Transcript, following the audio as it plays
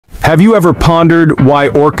Have you ever pondered why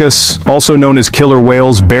orcas, also known as killer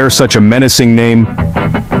whales, bear such a menacing name?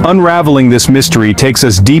 Unraveling this mystery takes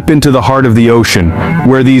us deep into the heart of the ocean,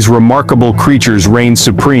 where these remarkable creatures reign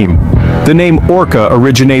supreme. The name orca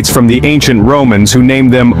originates from the ancient Romans, who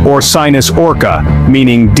named them Orcinus Orca,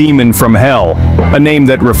 meaning demon from hell, a name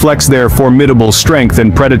that reflects their formidable strength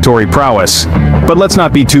and predatory prowess. But let's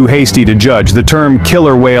not be too hasty to judge. The term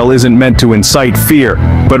killer whale isn't meant to incite fear,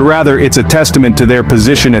 but rather it's a testament to their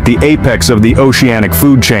position at the apex of the oceanic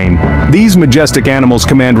food chain. These majestic animals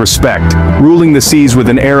command respect, ruling the seas with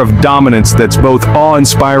an air of dominance that's both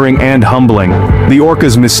awe-inspiring and humbling. The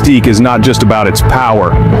orca's mystique is not just about its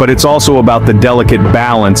power, but it's also about the delicate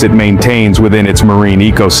balance it maintains within its marine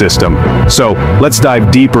ecosystem. So, let's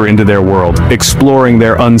dive deeper into their world, exploring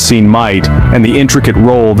their unseen might and the intricate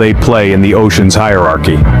role they play in the ocean's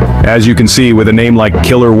hierarchy. As you can see, with a name like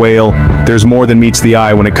killer whale, there's more than meets the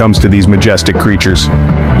eye when it comes to these majestic creatures.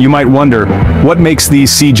 You might wonder, what makes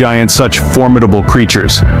these sea giants such formidable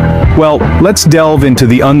creatures? Well, let's delve into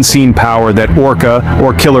the unseen power that orca,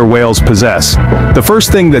 or killer whales, possess. The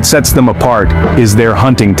first thing that sets them apart is their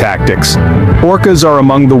hunting tactics. Orcas are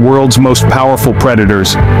among the world's most powerful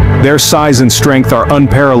predators. Their size and strength are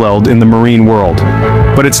unparalleled in the marine world.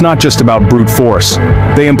 But it's not just about brute force.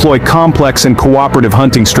 They employ complex and cooperative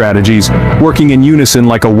hunting strategies, working in unison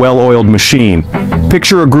like a well-oiled machine.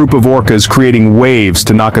 Picture a group of orcas creating waves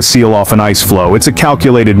to knock a seal off an ice floe. It's a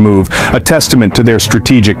calculated move, a testament to their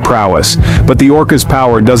strategic prowess. But the orca's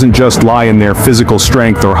power doesn't just lie in their physical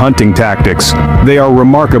strength or hunting tactics. They are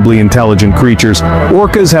remarkably intelligent creatures.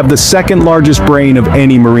 Orcas have the second largest brain of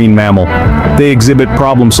any marine mammal. They exhibit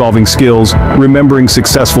problem-solving skills, remembering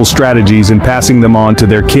successful strategies and passing them on to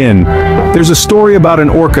their kin. There's a story about an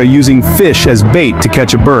orca using fish as bait to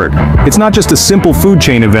catch a bird. It's not just a simple food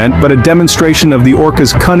chain event, but a demonstration of the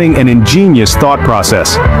orca's cunning and ingenious thought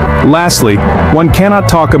process. Lastly, one cannot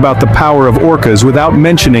talk about the power of orcas without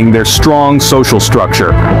mentioning their strong social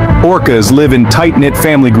structure. Orcas live in tight-knit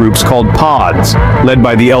family groups called pods, led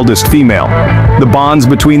by the eldest female. The bonds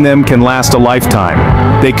between them can last a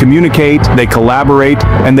lifetime. They communicate, they collaborate,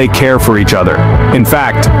 and they care for each other. In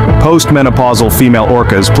fact, post-menopausal female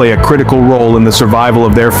orcas play a critical role in the survival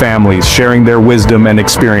of their families, sharing their wisdom and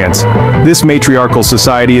experience. This matriarchal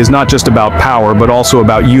society is not just about power, but also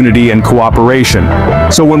about unity and cooperation.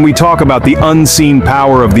 So when we talk about the unseen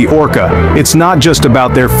power of the orca, it's not just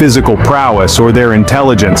about their physical prowess or their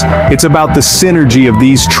intelligence. It's about the synergy of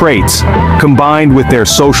these traits, combined with their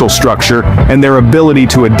social structure and their ability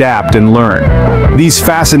to adapt and learn. These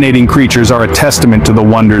fascinating creatures are a testament to the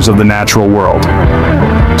wonders of the natural world.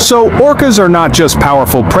 So, orcas are not just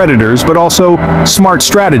powerful predators, but also smart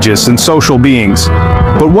strategists and social beings.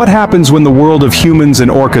 But what happens when the world of humans and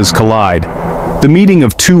orcas collide? The meeting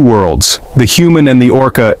of two worlds, the human and the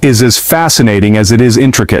orca, is as fascinating as it is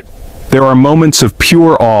intricate. There are moments of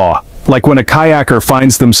pure awe, like when a kayaker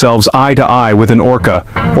finds themselves eye to eye with an orca,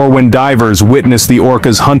 or when divers witness the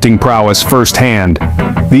orca's hunting prowess firsthand.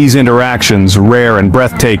 These interactions, rare and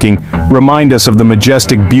breathtaking, remind us of the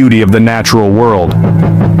majestic beauty of the natural world.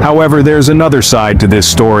 However, there's another side to this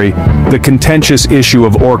story, the contentious issue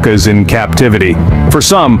of orcas in captivity. For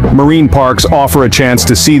some, marine parks offer a chance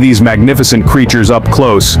to see these magnificent creatures up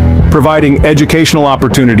close, providing educational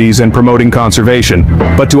opportunities and promoting conservation.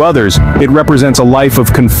 But to others, it represents a life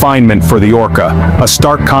of confinement for the orca, a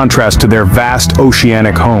stark contrast to their vast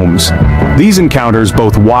oceanic homes. These encounters,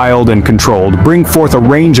 both wild and controlled, bring forth a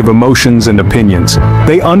range of emotions and opinions.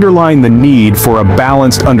 They underline the need for a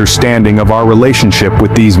balanced understanding of our relationship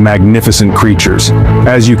with these magnificent creatures.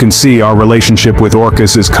 As you can see, our relationship with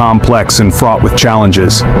orcas is complex and fraught with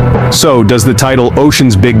challenges. So, does the title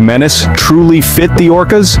Ocean's Big Menace truly fit the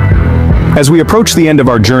orcas? As we approach the end of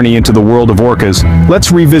our journey into the world of orcas,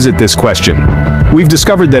 let's revisit this question. We've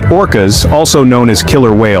discovered that orcas, also known as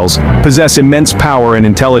killer whales, possess immense power and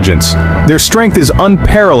intelligence. Their strength is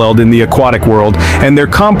unparalleled in the aquatic world, and their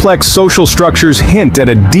complex social structures hint at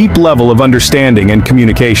a deep level of understanding and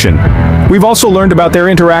communication. We've also learned about their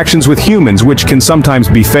interactions with humans, which can sometimes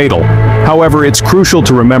be fatal. However, it's crucial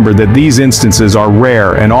to remember that these instances are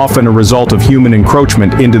rare and often a result of human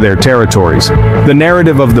encroachment into their territories. The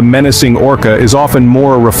narrative of the menacing orca is often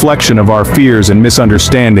more a reflection of our fears and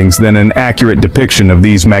misunderstandings than an accurate depiction of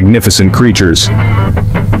these magnificent creatures.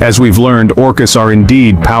 As we've learned, orcas are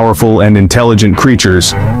indeed powerful and intelligent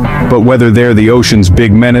creatures, but whether they're the ocean's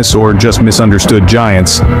big menace or just misunderstood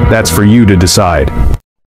giants, that's for you to decide.